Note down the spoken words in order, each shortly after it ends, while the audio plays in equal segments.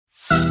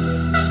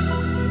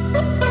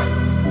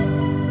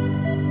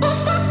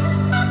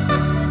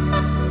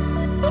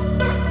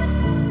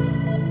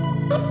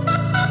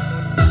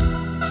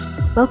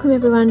Welcome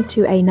everyone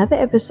to another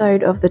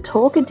episode of the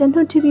Talk a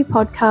Dental to Me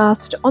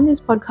podcast. On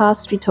this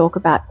podcast, we talk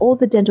about all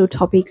the dental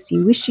topics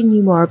you wish you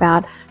knew more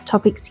about,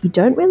 topics you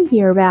don't really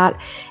hear about.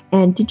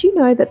 And did you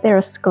know that there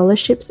are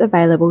scholarships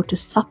available to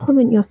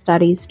supplement your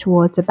studies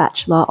towards a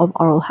Bachelor of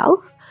Oral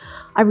Health?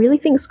 I really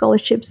think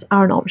scholarships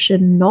are an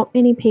option not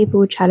many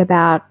people chat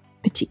about,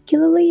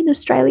 particularly in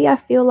Australia. I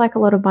feel like a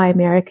lot of my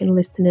American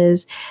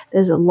listeners,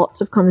 there's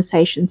lots of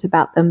conversations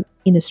about them.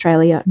 In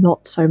Australia,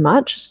 not so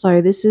much.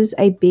 So this is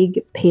a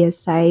big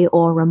PSA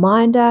or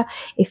reminder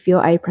if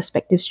you're a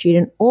prospective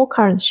student or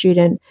current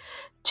student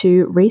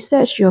to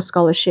research your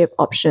scholarship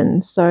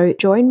options. So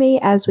join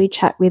me as we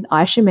chat with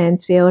Aisha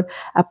Mansfield,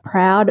 a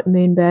proud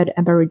Moonbird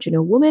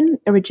Aboriginal woman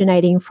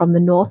originating from the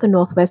north and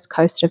northwest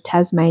coast of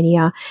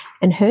Tasmania,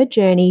 and her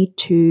journey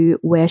to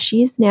where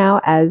she is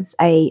now as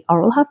a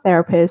oral health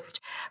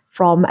therapist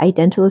from a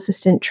dental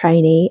assistant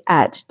trainee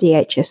at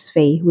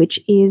DHSV, which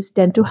is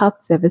Dental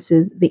Health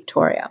Services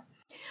Victoria.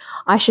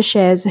 Aisha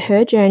shares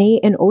her journey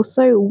and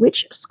also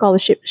which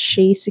scholarship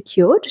she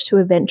secured to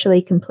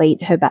eventually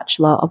complete her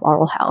Bachelor of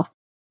Oral Health.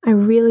 I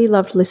really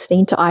loved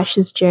listening to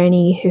Aisha's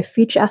journey, her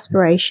future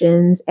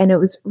aspirations, and it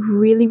was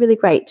really, really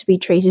great to be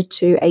treated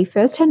to a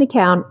first-hand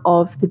account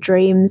of the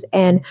dreams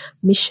and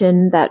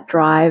mission that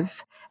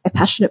drive a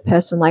passionate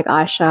person like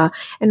Aisha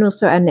and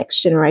also our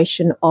next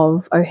generation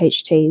of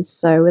OHTs.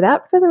 So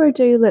without further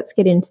ado, let's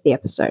get into the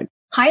episode.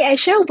 Hi,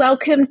 Aisha.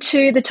 Welcome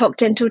to the Talk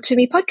Dental to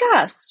Me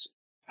podcast.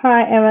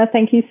 Hi, Emma.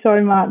 Thank you so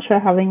much for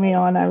having me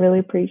on. I really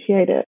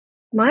appreciate it.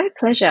 My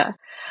pleasure.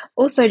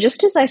 Also,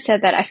 just as I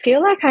said that, I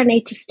feel like I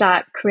need to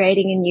start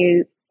creating a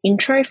new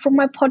intro for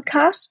my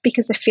podcast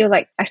because I feel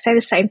like I say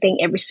the same thing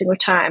every single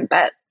time,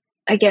 but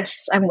I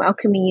guess I'm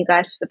welcoming you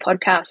guys to the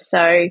podcast. So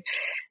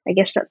I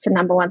guess that's the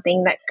number one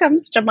thing that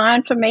comes to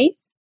mind for me.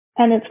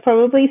 And it's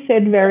probably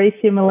said very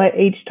similar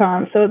each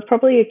time. So it's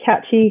probably a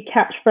catchy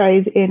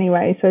catchphrase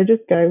anyway. So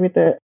just go with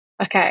it.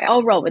 Okay,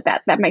 I'll roll with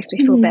that. That makes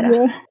me feel better.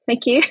 Yeah.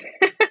 Thank you.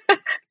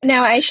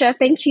 Now, Aisha,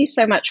 thank you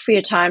so much for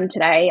your time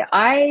today.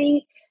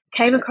 I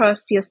came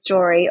across your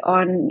story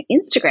on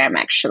Instagram,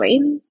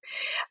 actually.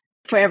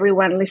 For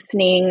everyone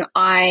listening,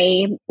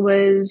 I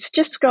was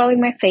just scrolling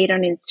my feed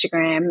on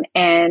Instagram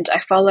and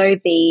I follow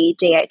the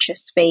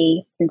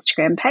DHSV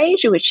Instagram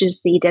page, which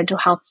is the Dental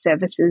Health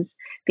Services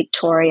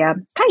Victoria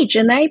page,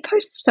 and they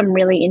post some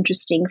really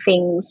interesting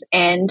things.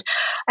 And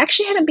I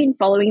actually hadn't been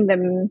following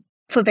them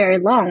for very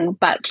long,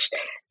 but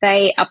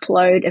they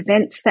upload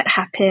events that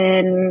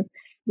happen,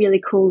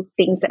 really cool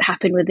things that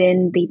happen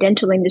within the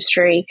dental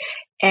industry.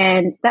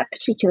 And that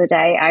particular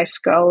day, I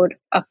scrolled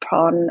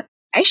upon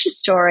Aisha's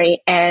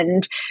story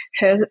and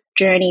her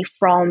journey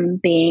from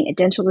being a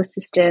dental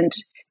assistant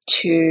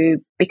to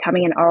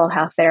becoming an oral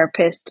health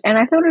therapist. And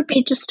I thought it would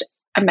be just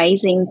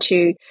amazing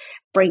to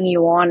bring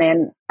you on,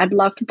 and I'd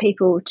love for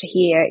people to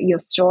hear your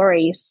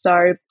story.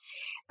 So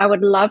I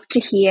would love to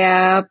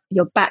hear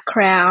your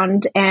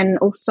background and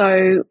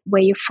also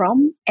where you're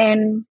from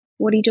and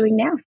what are you doing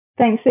now?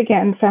 Thanks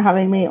again for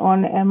having me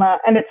on, Emma.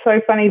 And it's so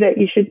funny that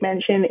you should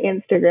mention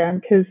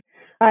Instagram because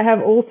I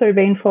have also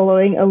been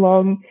following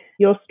along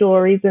your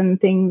stories and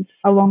things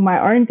along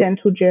my own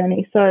dental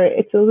journey. So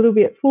it's a little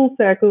bit full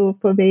circle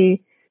for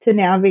me to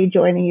now be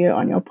joining you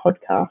on your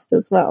podcast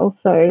as well.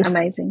 So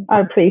amazing.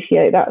 I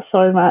appreciate that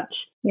so much.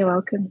 You're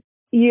welcome.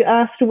 You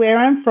asked where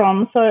I'm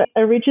from. So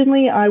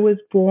originally I was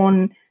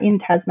born in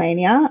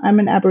Tasmania. I'm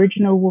an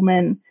Aboriginal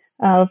woman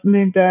of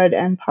Moonbird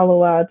and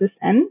Palawa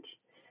descent.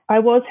 I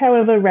was,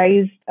 however,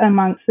 raised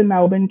amongst the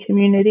Melbourne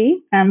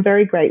community. I'm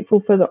very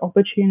grateful for the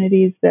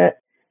opportunities that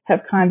have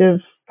kind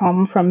of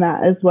come from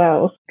that as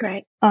well.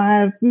 Great.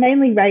 I've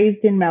mainly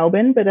raised in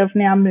Melbourne, but I've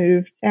now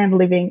moved and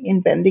living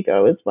in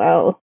Bendigo as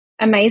well.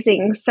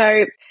 Amazing.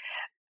 So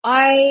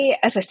I,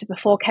 as I said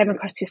before, came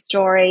across your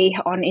story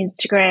on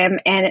Instagram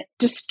and it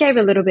just gave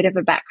a little bit of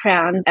a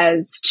background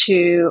as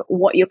to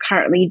what you're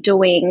currently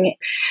doing.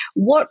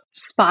 What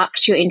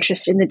sparked your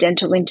interest in the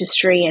dental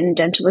industry and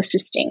dental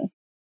assisting?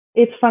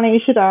 It's funny you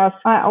should ask.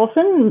 I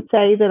often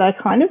say that I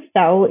kind of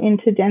fell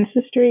into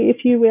dentistry,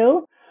 if you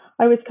will.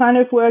 I was kind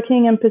of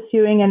working and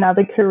pursuing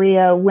another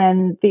career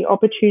when the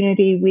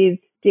opportunity with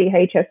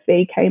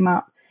DHSV came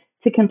up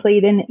to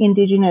complete an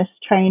Indigenous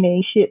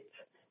traineeship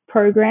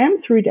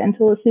program through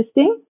dental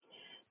assisting.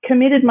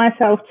 Committed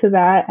myself to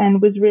that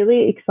and was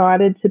really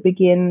excited to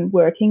begin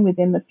working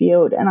within the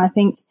field. And I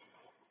think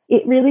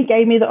it really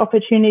gave me the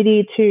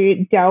opportunity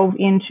to delve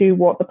into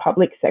what the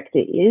public sector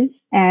is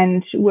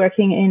and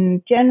working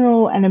in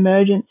general and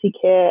emergency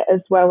care as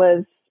well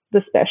as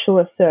the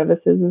specialist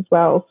services as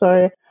well.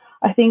 So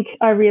I think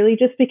I really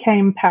just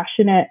became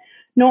passionate,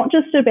 not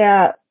just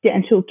about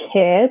dental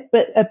care,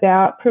 but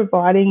about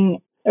providing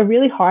a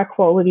really high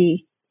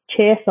quality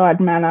chairside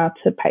manner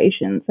to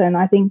patients. And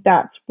I think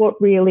that's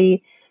what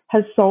really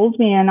has sold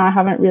me, and I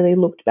haven't really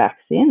looked back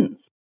since.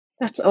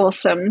 That's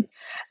awesome.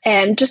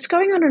 And just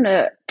going on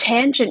a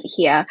tangent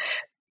here,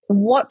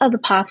 what are the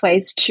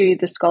pathways to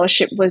the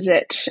scholarship? Was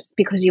it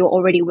because you were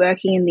already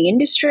working in the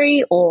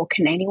industry, or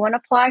can anyone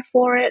apply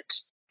for it?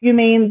 You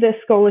mean the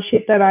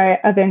scholarship that I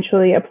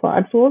eventually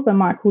applied for, the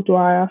Michael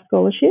Dwyer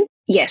scholarship?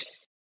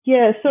 Yes.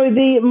 Yeah, so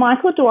the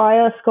Michael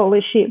Dwyer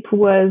scholarship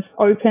was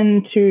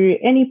open to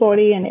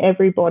anybody and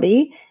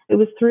everybody. It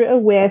was through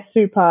Aware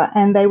Super,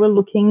 and they were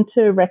looking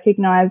to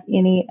recognise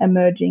any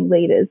emerging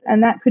leaders,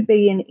 and that could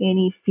be in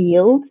any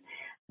field,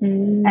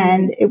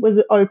 and it was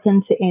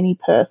open to any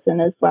person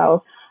as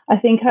well. I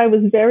think I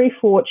was very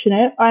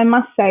fortunate. I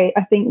must say,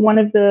 I think one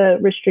of the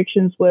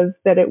restrictions was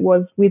that it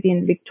was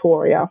within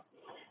Victoria.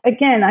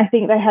 Again, I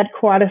think they had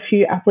quite a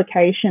few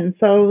applications,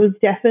 so I was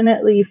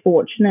definitely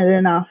fortunate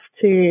enough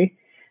to,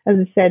 as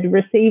I said,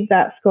 receive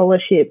that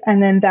scholarship.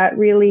 And then that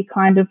really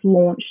kind of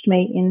launched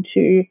me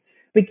into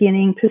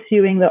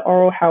pursuing the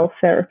oral health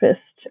therapist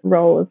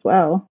role as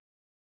well.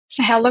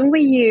 So how long were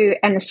you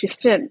an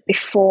assistant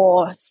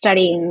before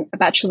studying a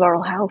Bachelor of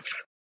Oral Health?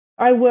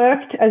 I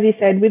worked, as you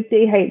said, with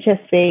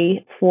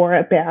DHSV for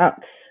about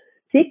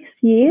 6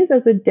 years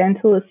as a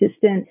dental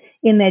assistant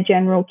in their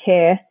general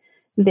care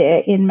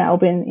there in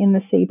Melbourne in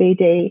the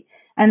CBD.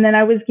 And then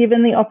I was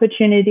given the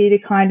opportunity to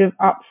kind of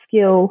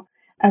upskill,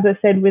 as I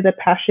said, with a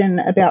passion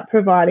about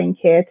providing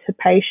care to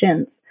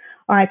patients.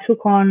 I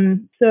took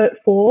on Cert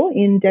 4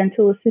 in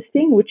dental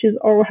assisting, which is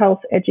oral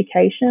health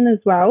education as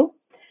well.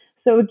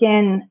 So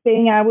again,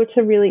 being able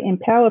to really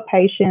empower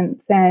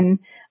patients and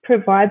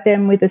provide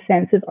them with a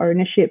sense of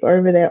ownership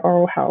over their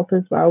oral health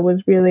as well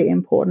was really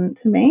important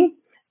to me.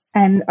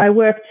 And I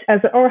worked as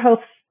an oral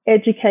health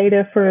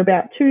educator for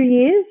about 2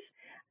 years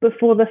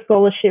before the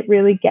scholarship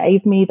really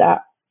gave me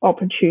that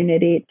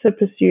opportunity to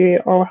pursue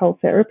oral health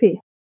therapy.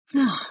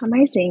 Oh,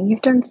 amazing.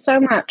 You've done so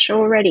much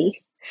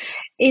already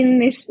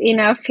in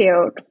our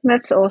field.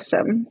 That's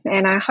awesome.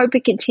 And I hope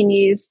it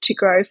continues to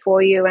grow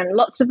for you and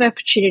lots of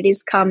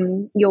opportunities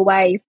come your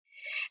way.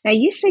 Now,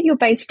 you said you're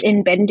based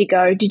in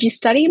Bendigo. Did you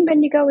study in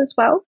Bendigo as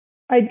well?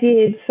 I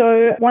did.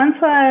 So once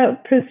I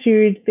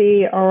pursued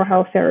the oral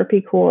health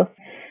therapy course,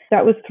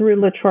 that was through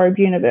La Trobe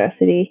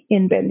University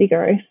in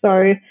Bendigo.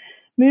 So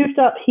moved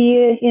up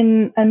here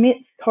in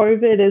amidst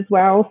COVID as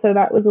well. So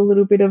that was a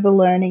little bit of a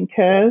learning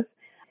curve.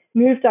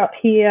 Moved up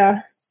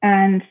here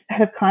and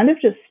have kind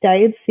of just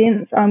stayed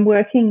since. I'm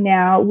working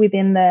now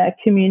within the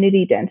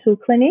community dental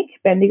clinic,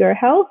 Bendigo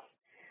Health.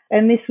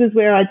 And this was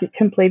where I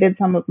completed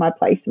some of my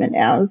placement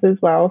hours as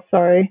well.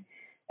 So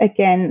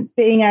again,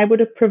 being able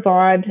to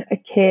provide a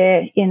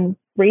care in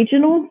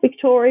regional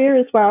Victoria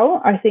as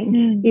well, I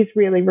think is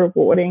really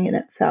rewarding in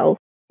itself.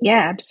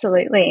 Yeah,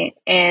 absolutely.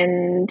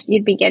 And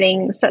you'd be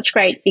getting such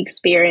great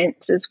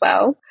experience as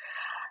well.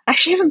 I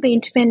actually haven't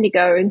been to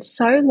Bendigo in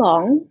so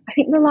long. I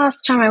think the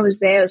last time I was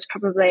there was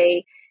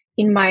probably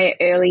in my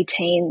early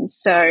teens.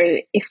 So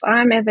if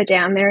I'm ever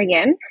down there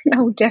again,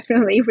 I'll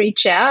definitely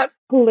reach out.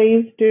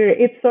 Please do.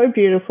 It's so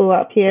beautiful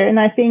up here. And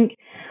I think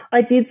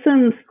I did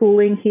some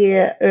schooling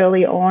here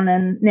early on.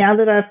 And now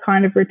that I've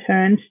kind of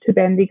returned to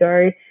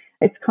Bendigo,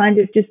 it's kind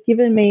of just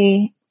given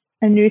me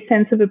a new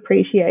sense of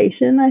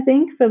appreciation, I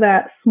think, for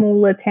that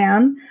smaller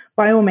town.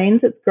 By all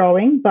means, it's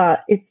growing, but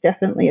it's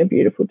definitely a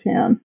beautiful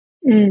town.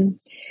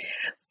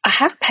 I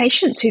have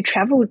patients who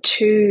travel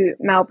to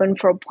Melbourne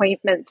for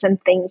appointments and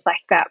things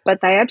like that, but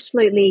they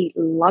absolutely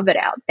love it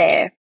out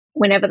there.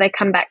 Whenever they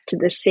come back to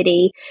the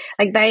city,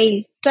 like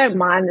they don't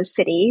mind the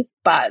city,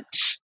 but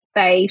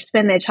they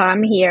spend their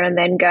time here and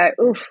then go,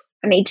 oof,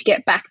 I need to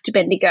get back to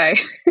Bendigo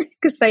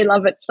because they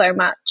love it so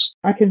much.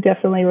 I can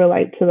definitely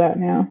relate to that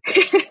now.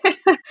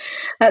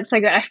 That's so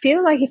good. I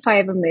feel like if I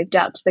ever moved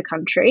out to the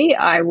country,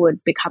 I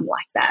would become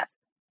like that,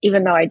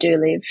 even though I do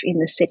live in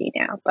the city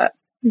now. But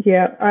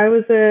yeah, I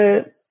was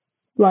a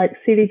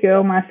city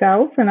girl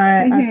myself, and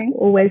I've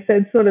always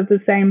said sort of the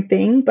same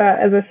thing. But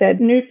as I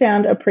said,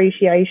 newfound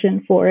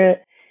appreciation for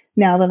it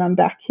now that I'm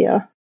back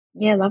here.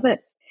 Yeah, love it.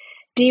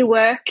 Do you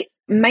work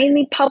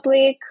mainly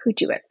public?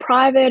 Would you work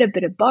private? A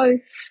bit of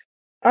both?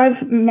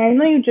 I've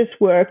mainly just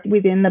worked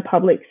within the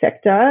public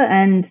sector,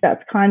 and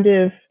that's kind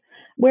of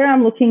where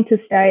I'm looking to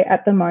stay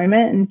at the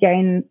moment and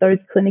gain those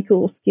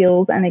clinical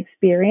skills and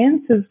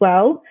experience as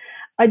well.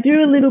 I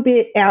do a little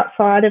bit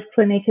outside of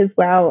clinic as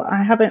well.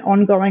 I have an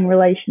ongoing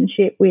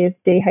relationship with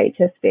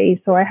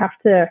DHSV, so I have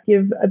to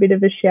give a bit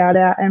of a shout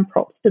out and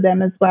props to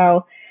them as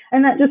well.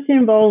 And that just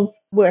involves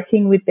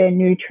working with their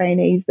new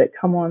trainees that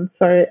come on.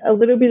 So a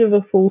little bit of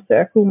a full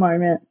circle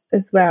moment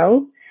as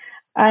well.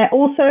 I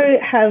also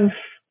have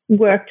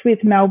worked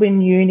with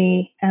Melbourne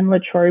Uni and La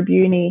Trobe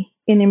Uni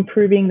in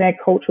improving their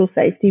cultural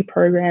safety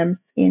programs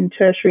in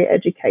tertiary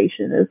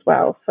education as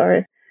well.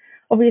 So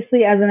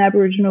obviously, as an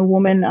Aboriginal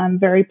woman, I'm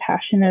very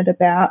passionate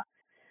about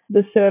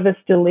the service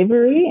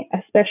delivery,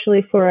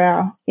 especially for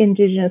our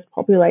Indigenous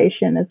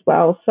population as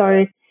well.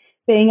 So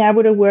being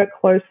able to work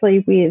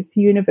closely with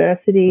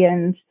university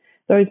and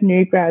those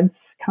new grads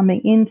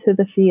coming into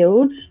the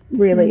field,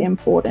 really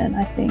important,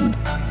 I think.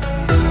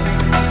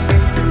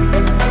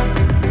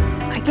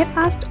 I get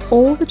asked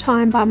all the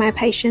time by my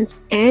patients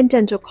and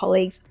dental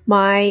colleagues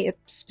my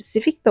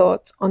specific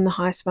thoughts on the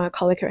High Smile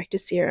Color Corrector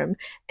Serum,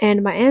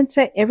 and my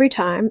answer every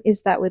time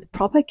is that with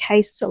proper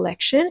case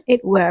selection,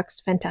 it works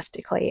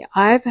fantastically.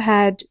 I've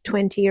had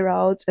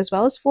 20-year-olds as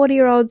well as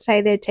 40-year-olds say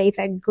their teeth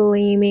are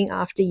gleaming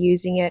after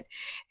using it,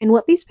 and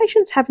what these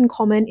patients have in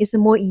common is a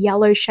more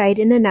yellow shade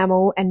in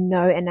enamel and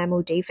no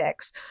enamel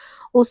defects.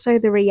 Also,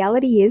 the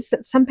reality is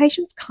that some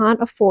patients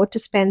can't afford to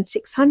spend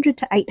 $600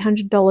 to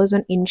 $800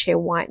 on in-chair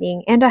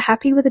whitening and are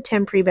happy with a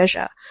temporary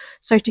measure.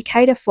 So to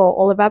cater for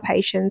all of our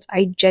patients,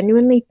 I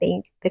genuinely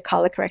think the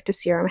Color Corrector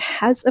Serum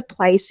has a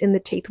place in the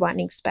teeth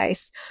whitening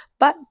space.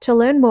 But to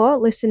learn more,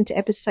 listen to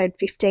episode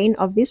 15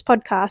 of this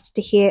podcast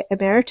to hear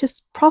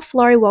Emeritus Prof.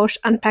 Laurie Walsh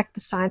unpack the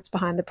science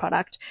behind the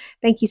product.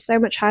 Thank you so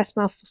much, High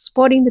Smile, for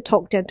supporting the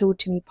Talk Dental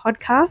to Me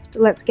podcast.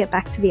 Let's get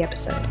back to the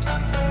episode.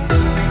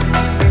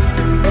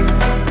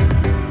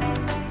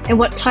 And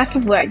what type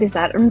of work does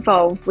that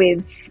involve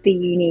with the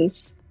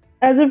unis?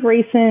 As of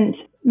recent,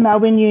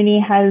 Melbourne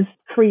Uni has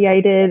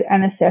created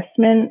an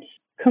assessment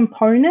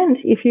component,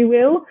 if you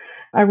will,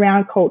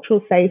 around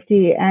cultural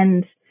safety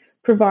and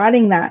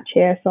providing that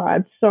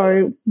chairside.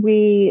 So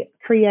we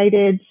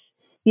created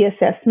the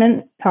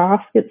assessment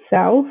task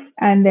itself,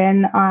 and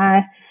then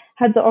I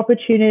had the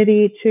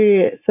opportunity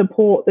to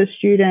support the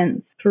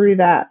students through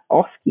that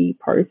OSCE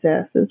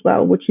process as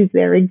well, which is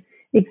their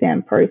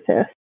exam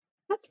process.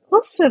 That's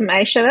awesome,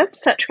 Aisha.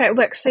 That's such great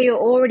work. So you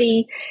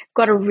already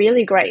got a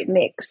really great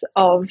mix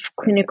of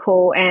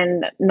clinical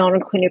and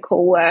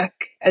non-clinical work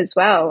as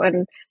well,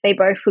 and they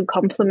both would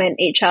complement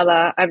each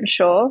other, I'm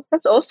sure.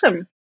 That's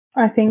awesome.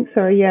 I think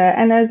so, yeah.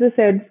 And as I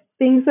said,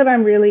 things that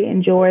I'm really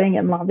enjoying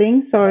and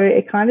loving, so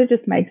it kind of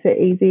just makes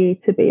it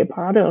easy to be a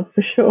part of,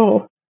 for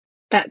sure.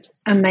 That's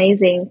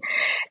amazing.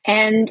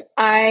 And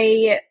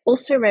I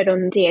also read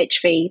on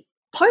DHV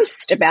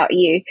post about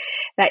you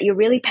that you're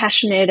really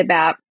passionate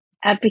about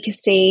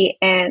advocacy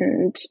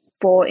and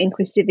for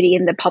inclusivity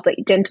in the public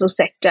dental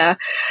sector.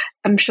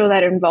 I'm sure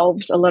that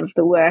involves a lot of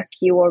the work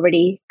you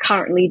already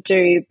currently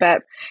do,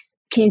 but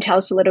can you tell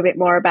us a little bit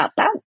more about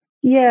that?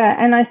 Yeah,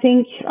 and I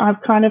think I've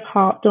kind of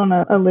harped on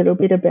a little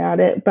bit about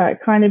it,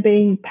 but kind of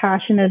being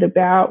passionate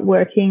about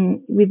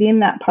working within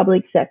that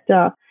public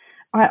sector,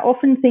 I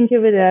often think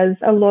of it as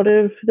a lot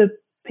of the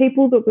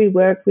people that we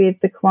work with,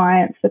 the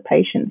clients, the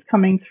patients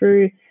coming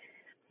through.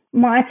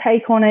 My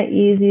take on it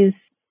is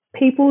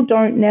people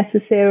don't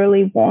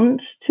necessarily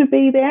want to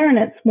be there, and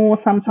it's more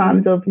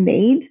sometimes of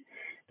need,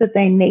 that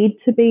they need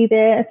to be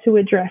there to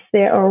address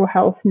their oral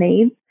health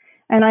needs.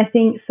 And I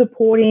think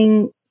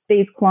supporting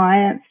these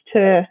clients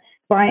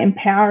by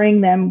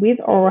empowering them with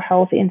oral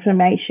health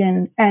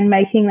information and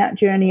making that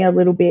journey a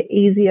little bit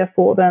easier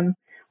for them,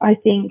 I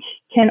think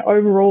can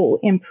overall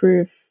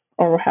improve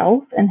oral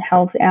health and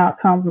health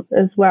outcomes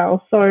as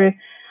well. So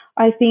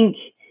I think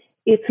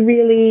it's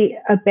really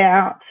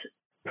about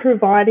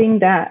providing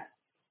that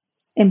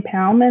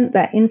empowerment,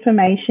 that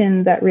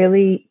information that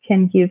really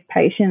can give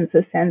patients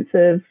a sense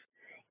of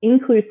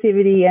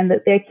inclusivity and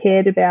that they're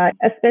cared about,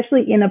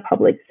 especially in a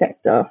public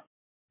sector.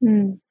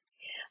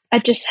 I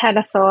just had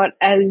a thought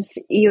as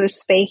you were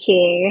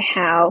speaking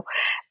how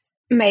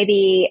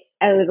maybe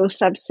a little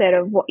subset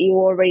of what you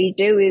already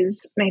do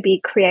is maybe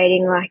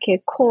creating like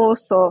a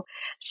course or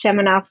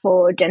seminar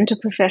for dental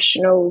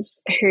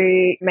professionals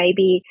who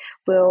maybe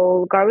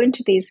will go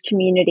into these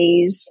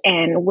communities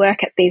and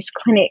work at these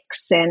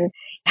clinics and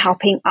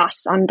helping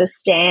us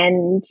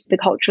understand the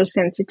cultural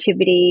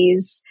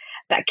sensitivities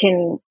that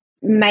can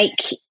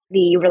make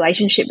the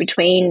relationship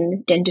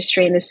between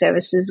dentistry and the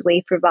services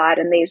we provide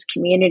in these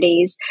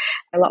communities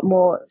a lot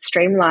more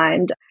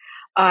streamlined.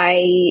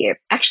 I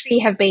actually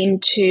have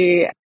been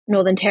to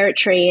Northern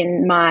Territory,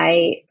 and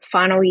my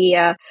final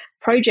year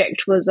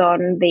project was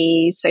on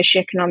the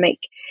socioeconomic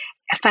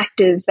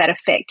factors that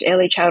affect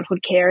early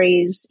childhood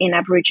caries in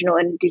Aboriginal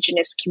and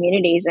Indigenous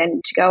communities,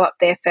 and to go up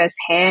there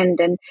firsthand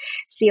and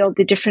see all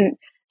the different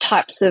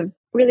types of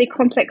really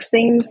complex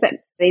things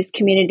that these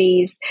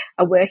communities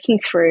are working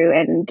through.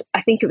 And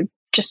I think it would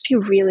just be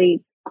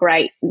really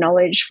great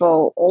knowledge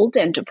for all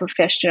dental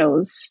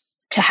professionals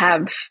to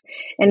have.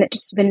 And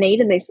it's the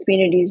need in these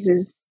communities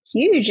is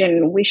huge,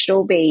 and we should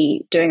all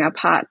be doing our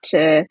part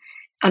to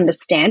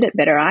understand it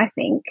better, I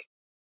think.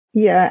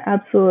 Yeah,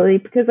 absolutely.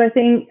 Because I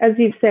think, as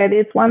you've said,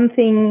 it's one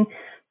thing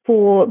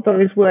for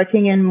those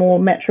working in more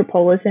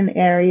metropolitan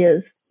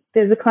areas.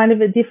 There's a kind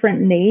of a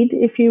different need,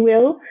 if you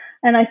will.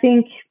 And I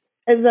think,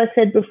 as I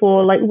said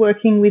before, like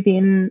working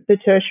within the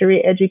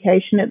tertiary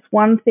education, it's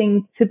one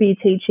thing to be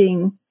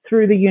teaching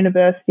through the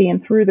university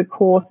and through the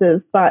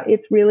courses, but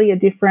it's really a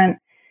different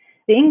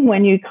thing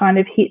when you kind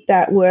of hit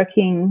that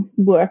working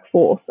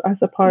workforce, I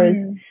suppose.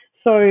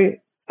 So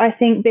I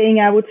think being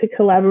able to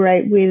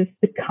collaborate with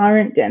the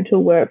current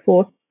dental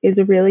workforce is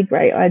a really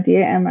great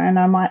idea, Emma, and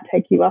I might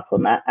take you up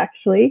on that,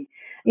 actually,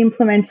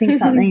 implementing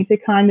something to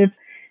kind of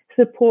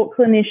support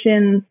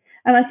clinicians.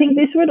 And I think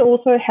this would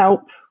also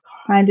help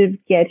kind of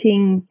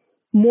getting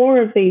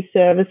more of these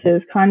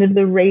services, kind of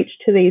the reach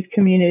to these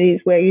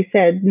communities where you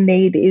said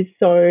need is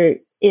so,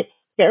 it's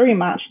very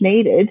much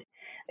needed,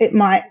 it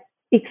might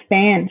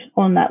expand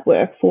on that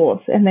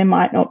workforce, and there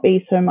might not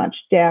be so much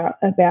doubt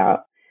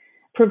about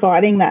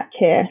providing that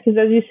care. Because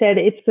as you said,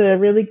 it's a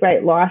really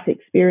great life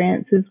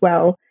experience as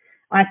well.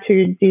 I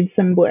too did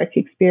some work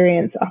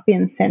experience up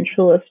in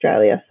Central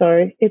Australia,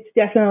 so it's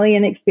definitely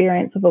an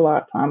experience of a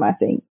lifetime, I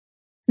think.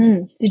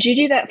 Did you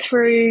do that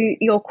through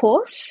your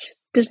course?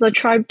 Does La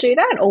Trobe do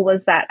that, or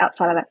was that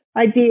outside of that?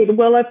 I did.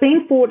 Well, I've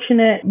been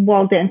fortunate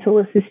while dental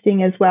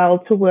assisting as well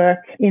to work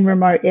in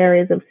remote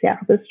areas of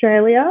South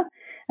Australia.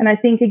 And I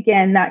think,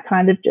 again, that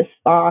kind of just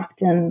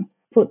sparked and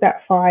put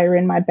that fire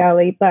in my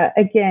belly. But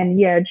again,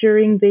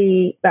 during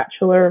the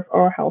Bachelor of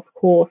Oral Health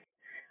course,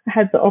 I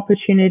had the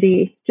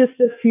opportunity, just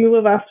a few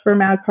of us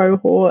from our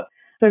cohort,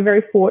 so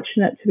very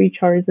fortunate to be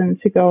chosen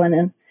to go in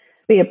and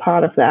be a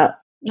part of that.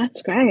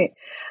 That's great.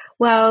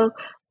 Well,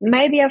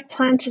 maybe I've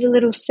planted a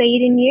little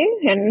seed in you,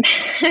 and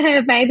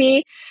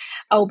maybe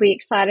I'll be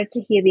excited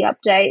to hear the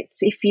updates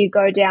if you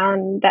go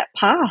down that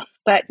path.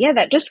 But yeah,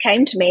 that just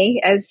came to me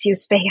as you were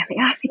speaking.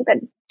 I think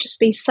that'd just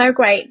be so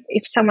great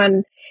if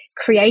someone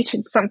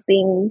created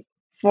something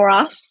for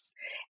us.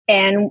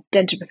 And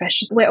dental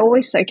professionals, we're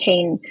always so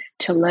keen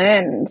to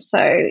learn. So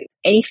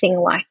anything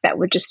like that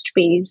would just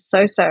be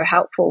so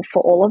helpful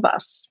for all of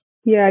us.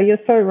 Yeah, you're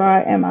so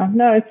right, Emma.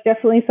 No, it's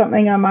definitely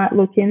something I might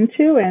look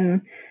into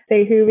and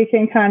see who we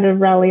can kind of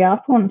rally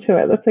up onto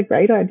it. That's a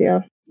great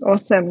idea.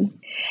 Awesome.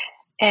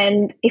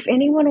 And if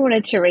anyone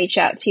wanted to reach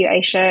out to you,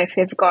 Aisha, if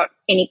they've got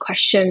any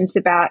questions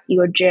about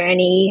your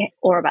journey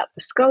or about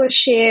the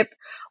scholarship,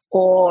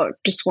 or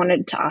just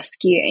wanted to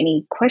ask you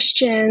any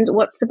questions,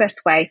 what's the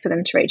best way for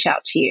them to reach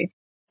out to you?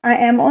 I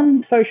am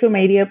on social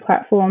media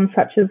platforms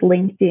such as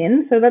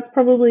LinkedIn, so that's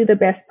probably the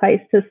best place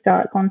to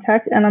start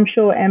contact. And I'm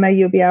sure, Emma,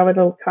 you'll be able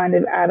to kind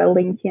of add a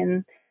link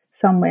in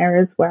somewhere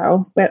as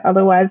well. But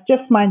otherwise,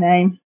 just my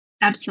name.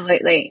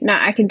 Absolutely. No,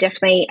 I can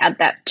definitely add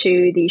that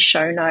to the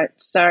show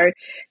notes. So if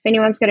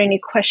anyone's got any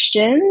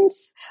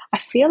questions, I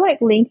feel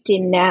like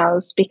LinkedIn now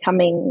is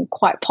becoming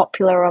quite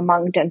popular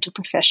among dental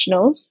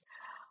professionals.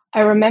 I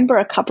remember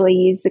a couple of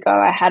years ago,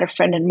 I had a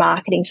friend in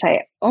marketing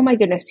say, "Oh my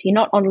goodness, you're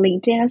not on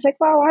LinkedIn." I was like,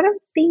 well, I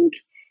don't think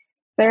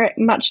there are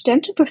much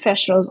dental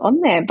professionals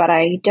on there, but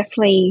I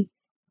definitely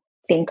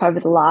think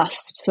over the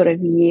last sort of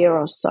year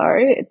or so,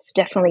 it's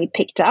definitely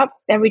picked up.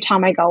 Every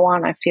time I go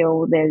on, I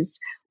feel there's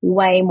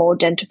way more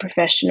dental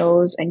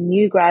professionals and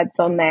new grads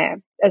on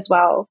there as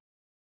well.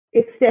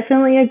 It's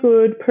definitely a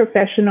good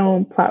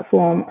professional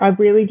platform. I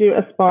really do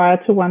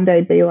aspire to one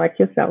day be like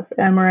yourself,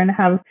 Emma, and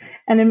have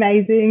an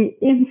amazing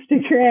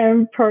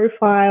Instagram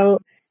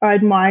profile. I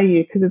admire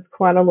you because it's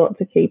quite a lot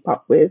to keep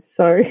up with.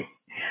 So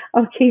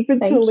I'll keep it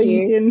to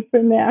LinkedIn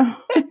for now.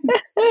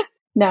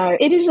 No,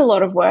 it is a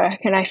lot of work.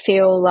 And I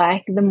feel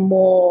like the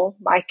more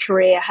my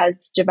career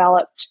has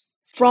developed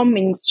from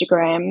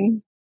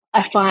Instagram,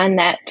 I find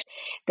that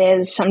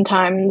there's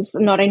sometimes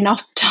not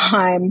enough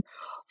time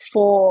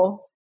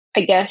for,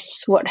 I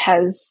guess, what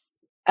has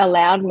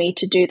allowed me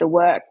to do the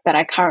work that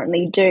I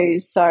currently do.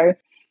 So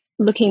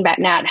looking back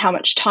now at how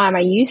much time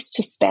I used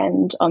to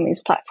spend on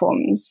these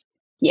platforms,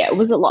 yeah, it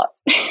was a lot.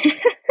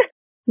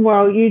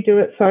 Well, you do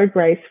it so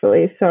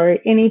gracefully. So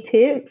any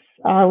tips?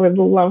 I would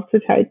love to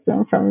take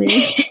them from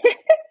you.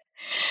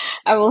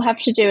 I will have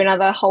to do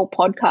another whole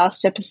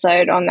podcast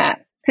episode on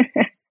that.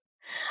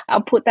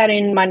 I'll put that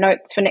in my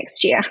notes for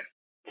next year.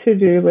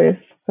 To-do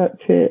list,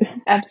 that's it.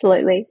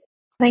 Absolutely.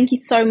 Thank you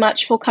so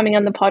much for coming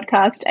on the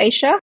podcast,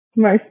 Aisha.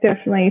 Most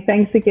definitely.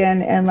 Thanks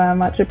again, Emma.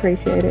 Much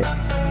appreciated.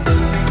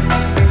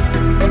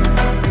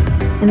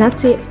 And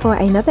that's it for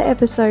another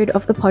episode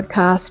of the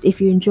podcast.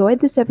 If you enjoyed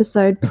this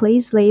episode,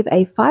 please leave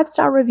a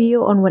 5-star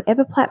review on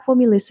whatever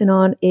platform you listen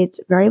on. It's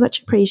very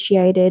much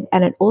appreciated,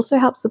 and it also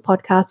helps the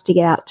podcast to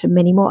get out to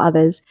many more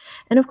others.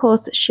 And of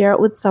course, share it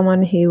with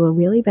someone who will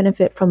really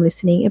benefit from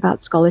listening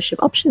about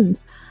scholarship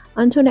options.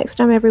 Until next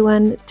time,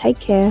 everyone, take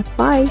care.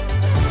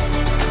 Bye.